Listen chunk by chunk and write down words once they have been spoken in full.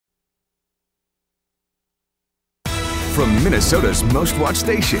From Minnesota's most watched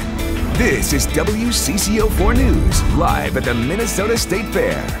station, this is WCCO-4 News, live at the Minnesota State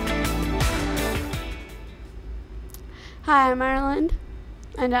Fair. Hi, I'm Ireland.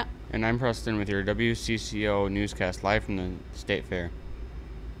 And I'm Preston with your WCCO newscast live from the State Fair.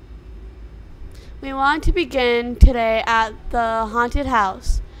 We want to begin today at the haunted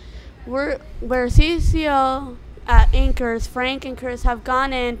house, where CCO anchors Frank and Chris have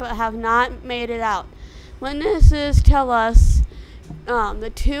gone in but have not made it out. Witnesses tell us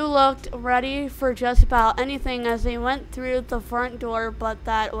the two looked ready for just about anything as they went through the front door, but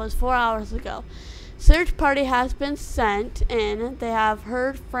that was 4 hours ago. Search party has been sent in. They have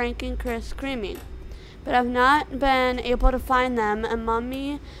heard Frank and Chris screaming, but have not been able to find them. A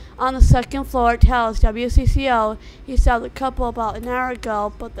mummy on the second floor tells WCCO he saw the couple about an hour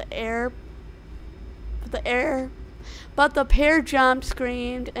ago, but the pair jumped,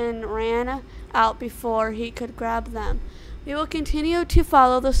 screamed, and ran out before he could grab them. We will continue to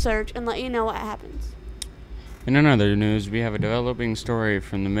follow the search and let you know what happens. In another news, we have a developing story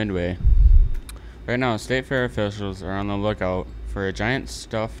from the Midway. Right now, State Fair officials are on the lookout for a giant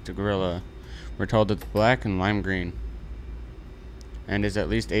stuffed gorilla. We're told it's black and lime green and is at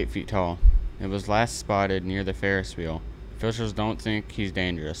least 8 feet tall. It was last spotted near the Ferris wheel. Officials don't think he's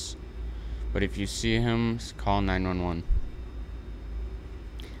dangerous, but if you see him, call 911.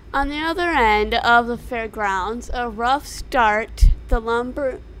 On the other end of the fairgrounds, a rough start for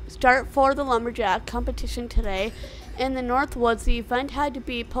the lumberjack competition today. In the Northwoods, the event had to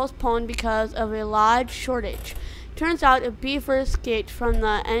be postponed because of a lodge shortage. Turns out a beaver escaped from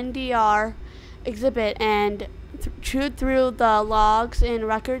the NDR exhibit and chewed through the logs in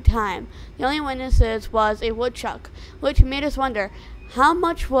record time. The only witnesses was a woodchuck, which made us wonder, how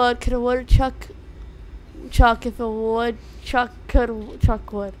much wood could a woodchuck chuck if a woodchuck could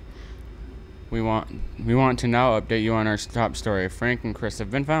chuck wood? We want to now update you on our top story. Frank and Chris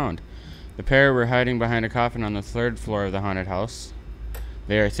have been found. The pair were hiding behind a coffin on the 3rd floor of the haunted house.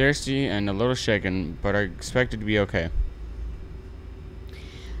 They are thirsty and a little shaken, but are expected to be okay.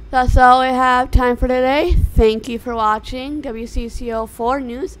 That's all we have time for today. Thank you for watching WCCO-4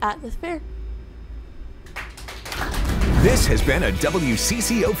 News at the Fair. This has been a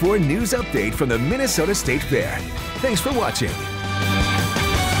WCCO-4 News update from the Minnesota State Fair. Thanks for watching.